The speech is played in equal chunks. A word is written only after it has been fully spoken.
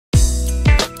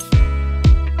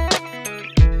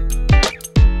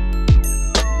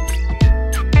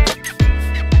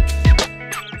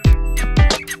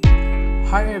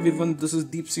everyone, this is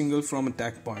Deep Single from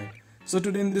Attack Point. So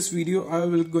today in this video I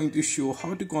will going to show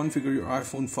how to configure your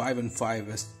iPhone 5 and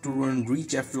 5s to run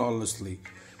ReachApp flawlessly.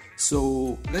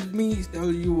 So let me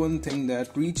tell you one thing,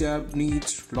 that ReachApp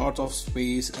needs lot of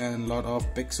space and lot of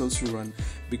pixels to run,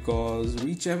 because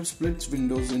ReachApp splits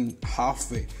Windows in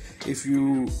halfway. If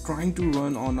you trying to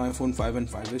run on iPhone 5 and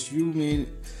 5s, you may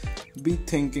be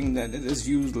thinking that it is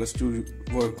useless to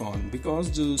work on,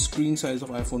 because the screen size of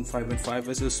iPhone 5 and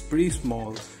 5s is pretty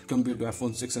small compared to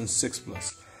iPhone 6 and 6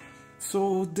 Plus.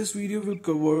 So this video will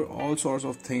cover all sorts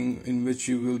of things in which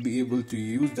you will be able to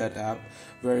use that app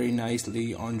very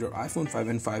nicely on your iPhone 5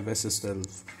 and 5s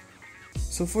itself.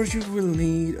 So first you will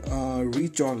need a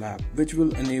Reach All app, which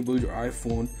will enable your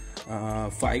iPhone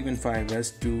 5 and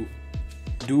 5s to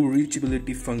do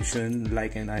reachability function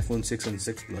like an iPhone 6 and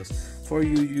 6 Plus. For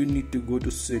you need to go to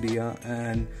Cydia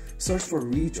and search for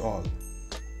Reach All.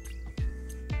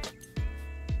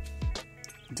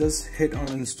 Just hit on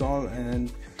install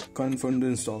and confirm the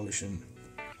installation.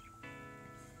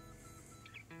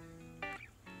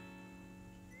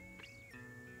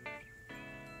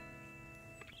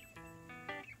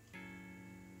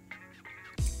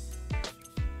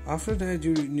 After that,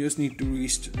 you just need to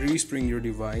respring your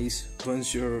device.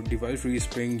 Once your device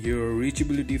respring, your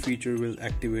reachability feature will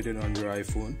activate it on your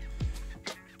iPhone.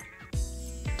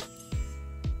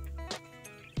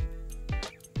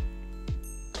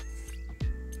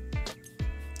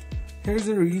 Here's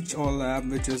the Reach All app,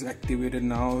 which is activated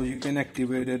now. You can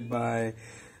activate it by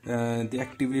the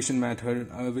activation method,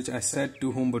 which I set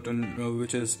to home button,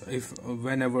 which is if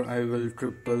whenever I will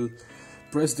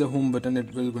press the home button,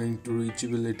 it will going to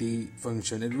reachability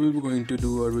function. It will be going to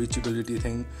do a reachability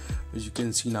thing, which you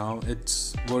can see now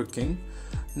it's working.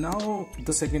 Now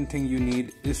the second thing you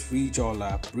need is Reach All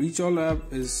app. Reach All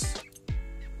app is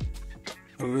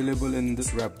available in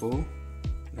this repo.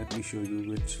 Let me show you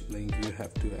which link you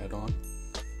have to add on.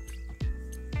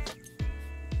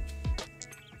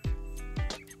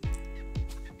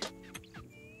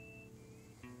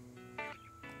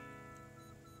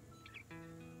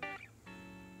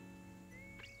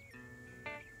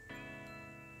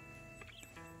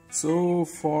 So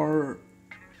for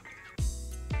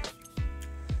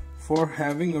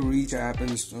having a Reach app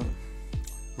install,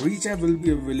 Reach app will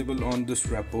be available on this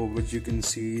repo, which you can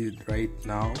see right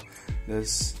now.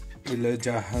 This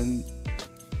Ilajahan.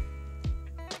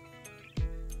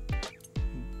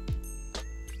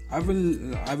 I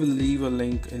will leave a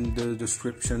link in the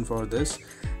description for this.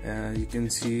 You can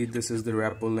see this is the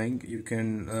repo link. You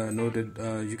can note it.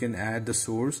 You can add the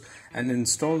source and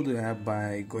install the app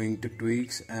by going to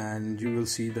tweaks, and you will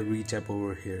see the Reach app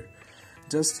over here.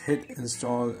 Just hit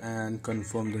install and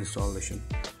confirm the installation.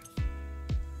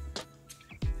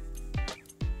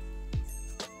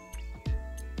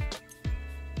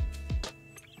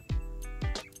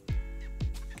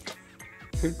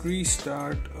 Hit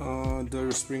restart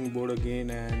the springboard again,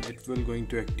 and it will going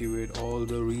to activate all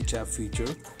the Reach app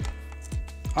feature.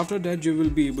 After that, you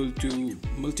will be able to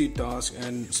multitask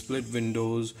and split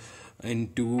windows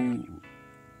into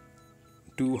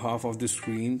two half of the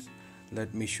screens.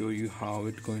 Let me show you how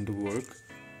it's going to work.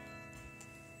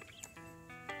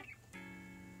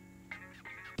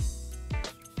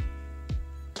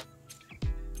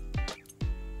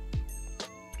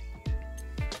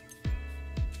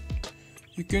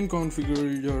 You can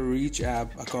configure your Reach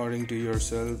app according to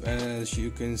yourself. As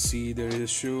you can see, there is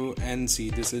show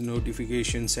NC. This is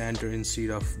notification center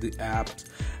instead of the apps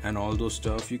and all those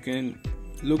stuff. You can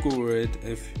look over it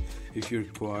if you're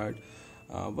required.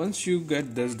 Once you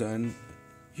get this done,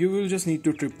 you will just need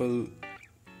to triple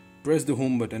press the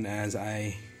home button, as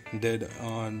I did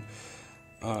on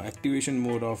activation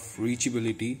mode of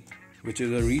reachability, which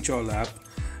is a Reach All app.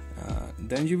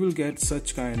 Then you will get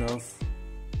such kind of.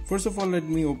 First of all, let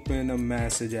me open a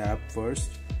message app first.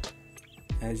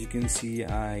 As you can see,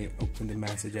 I opened the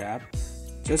message app.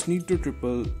 Just need to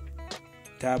triple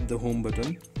tap the home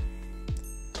button.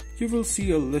 You will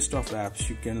see a list of apps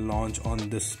you can launch on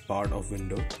this part of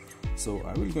window. So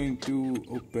I will going to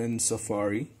open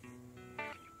Safari,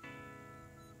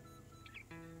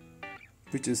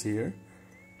 which is here.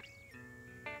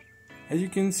 As you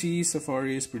can see,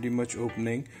 Safari is pretty much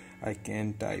opening. I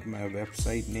can type my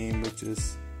website name, which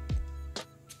is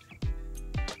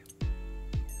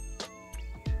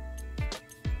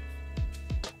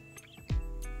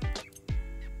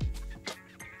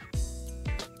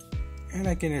and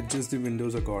I can adjust the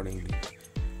windows accordingly.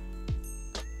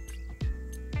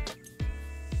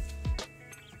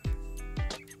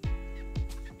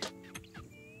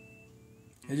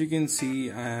 As you can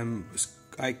see,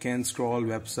 I can scroll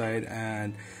website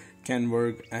and can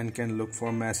work and can look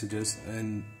for messages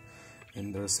in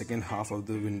in the second half of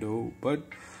the window, but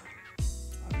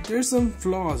there's some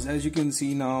flaws. As you can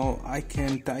see now, I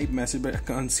can type message but I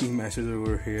can't see message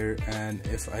over here, and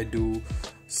if I do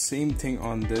same thing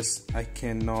on this, I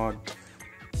cannot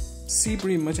see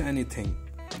pretty much anything.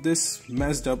 This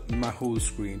messed up my whole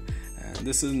screen, and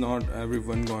this is not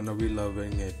everyone gonna be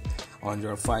loving it on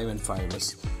your 5 and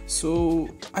 5s. So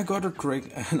I got a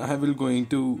trick, and I will going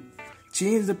to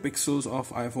change the pixels of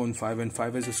iPhone 5 and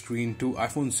 5s screen to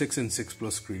iPhone 6 and 6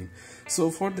 Plus screen.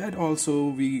 So for that also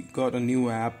we got a new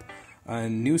app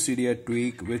and new CDI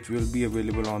tweak which will be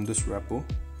available on this repo.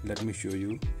 Let me show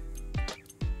you.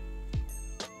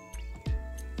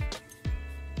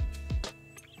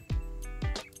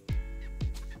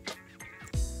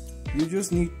 You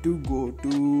just need to go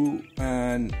to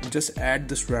and just add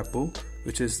this repo,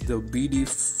 which is the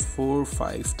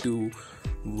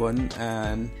BD4521,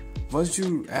 and once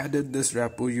you added this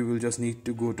repo, you will just need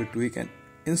to go to tweak and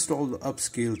install the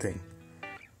upscale thing.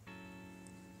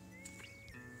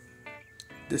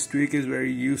 This tweak is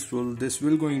very useful. This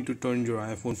will going to turn your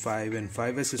iPhone 5 and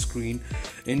 5s screen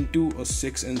into a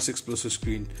 6 and 6 Plus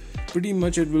screen. Pretty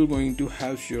much it will going to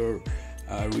help your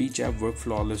Reach app work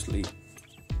flawlessly.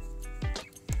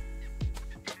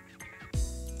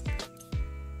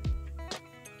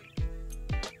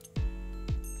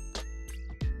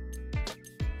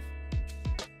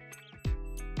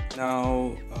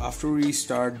 Now after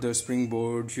restart the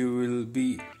springboard, you will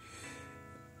be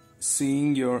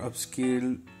seeing your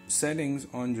upscale settings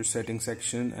on your settings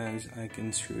section, as I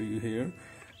can show you here.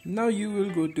 Now you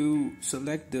will go to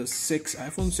select the 6.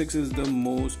 iPhone 6 is the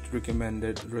most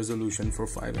recommended resolution for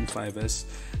 5 and 5s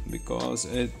because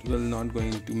it will not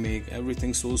going to make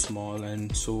everything so small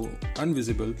and so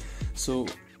invisible. So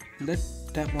let's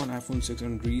tap on iPhone 6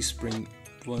 and respring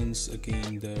once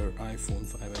again the iPhone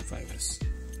 5 and 5s.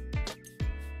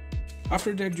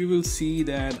 After that you will see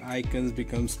that icons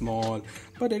become small,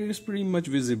 but it is pretty much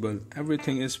visible.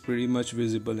 Everything is pretty much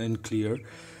visible and clear,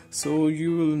 so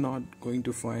you will not going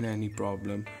to find any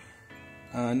problem.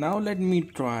 Now let me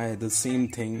try the same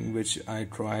thing which I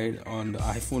tried on the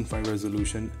iPhone 5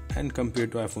 resolution and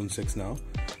compared to iPhone 6 now.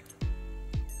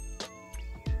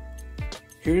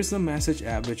 Here's the message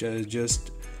app which I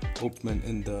just opened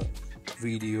in the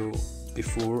video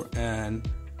before, and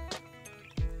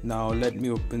now let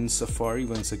me open Safari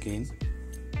once again.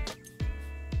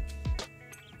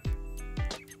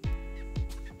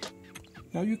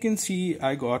 Now you can see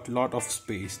I got a lot of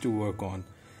space to work on.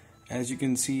 As you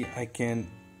can see, I can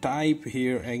type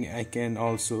here and I can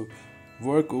also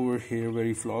work over here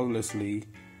very flawlessly.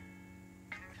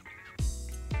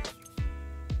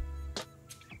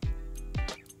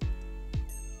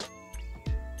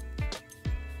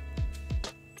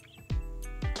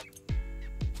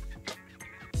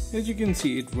 As you can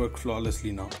see, it worked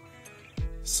flawlessly now.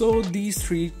 So these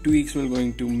 3 tweaks will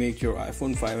going to make your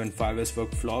iPhone 5 and 5s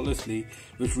work flawlessly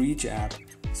with Reach app.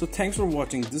 So thanks for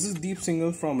watching. This is Deep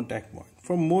Single from a Tech Point.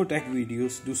 For more tech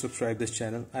videos, do subscribe this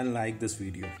channel and like this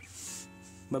video.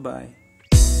 Bye bye.